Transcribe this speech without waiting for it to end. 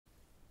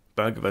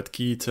Bhagavad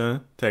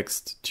Gita,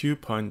 text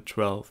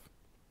 2.12.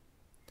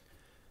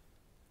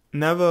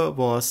 Never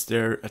was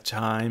there a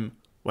time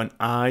when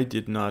I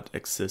did not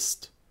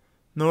exist,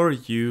 nor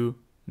you,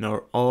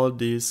 nor all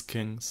these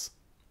kings,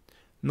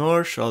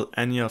 nor shall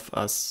any of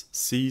us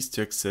cease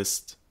to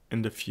exist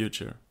in the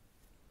future.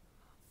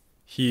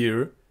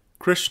 Here,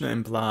 Krischna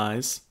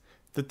implies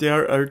that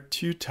there are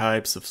two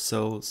types of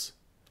souls,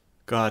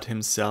 God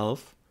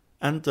himself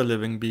and the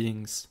living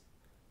beings,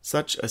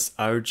 such as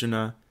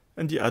Arjuna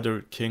and the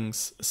other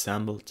kings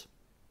assembled.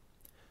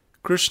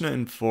 Krischna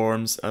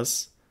informs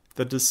us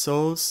that the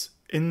soul's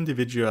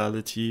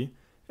individuality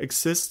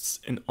exists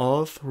in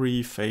all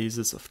three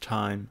phases of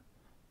time,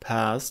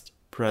 past,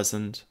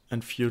 present,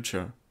 and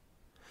future,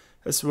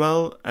 as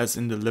well as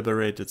in the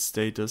liberated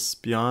status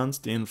beyond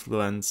the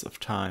influence of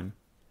time.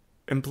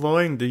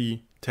 Employing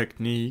the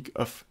technique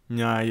of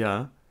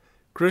Nyaya,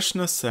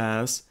 Krischna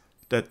says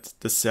that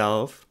the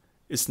self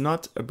is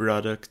not a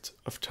product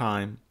of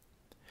time.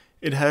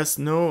 It has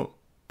no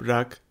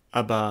prak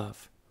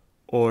abhav,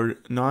 or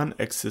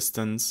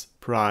non-existence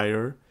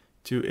prior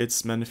to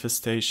its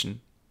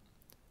manifestation.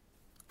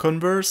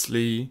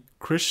 Conversely,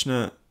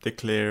 Krischna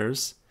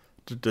declares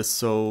that the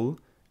soul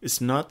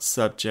is not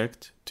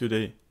subject to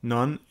the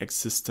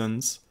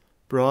non-existence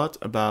brought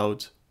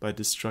about by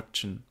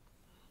destruction.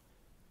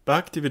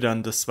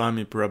 Bhaktivedanta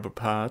Swami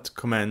Prabhupada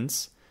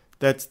comments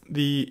that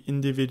the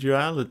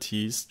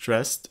individuality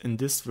stressed in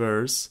this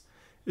verse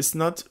is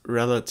not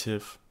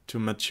relative to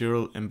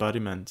material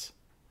embodiment.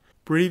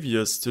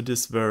 Previous to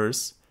this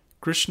verse,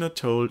 Krischna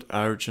told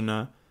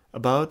Arjuna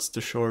about the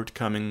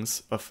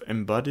shortcomings of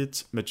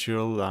embodied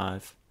material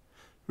life,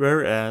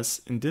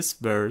 whereas in this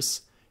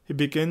verse he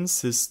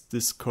begins his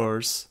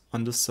discourse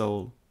on the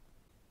soul.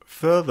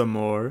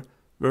 Furthermore,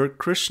 were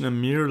Krischna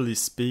merely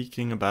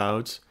speaking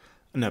about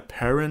an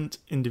apparent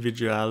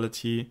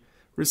individuality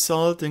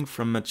resulting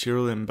from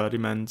material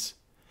embodiment,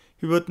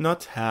 he would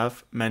not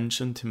have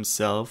mentioned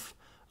himself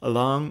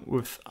along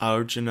with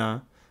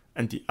Arjuna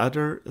and the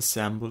other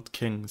assembled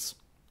kings.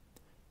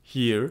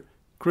 Here,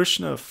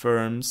 Krischna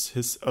affirms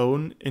his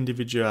own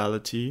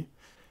individuality,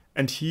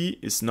 and he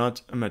is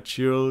not a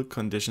material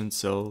conditioned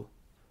soul.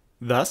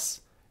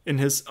 Thus, in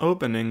his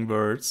opening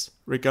words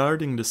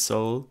regarding the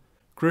soul,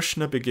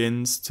 Krischna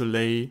begins to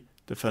lay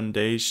the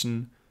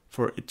foundation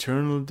for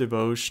eternal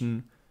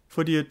devotion,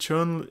 for the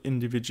eternal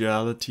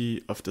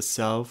individuality of the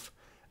self,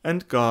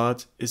 and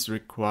God is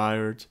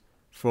required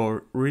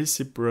for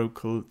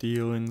reciprocal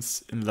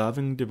dealings in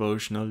loving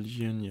devotional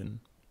union.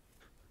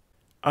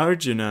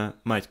 Arjuna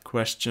might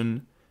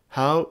question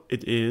how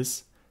it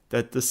is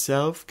that the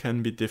self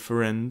can be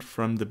different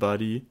from the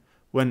body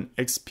when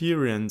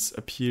experience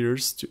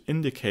appears to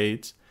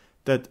indicate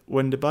that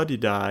when the body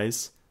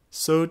dies,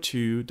 so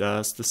too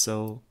does the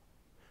soul.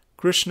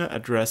 Krischna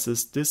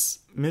addresses this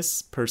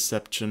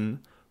misperception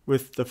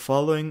with the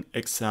following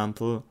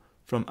example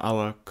from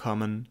our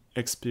common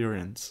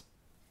experience.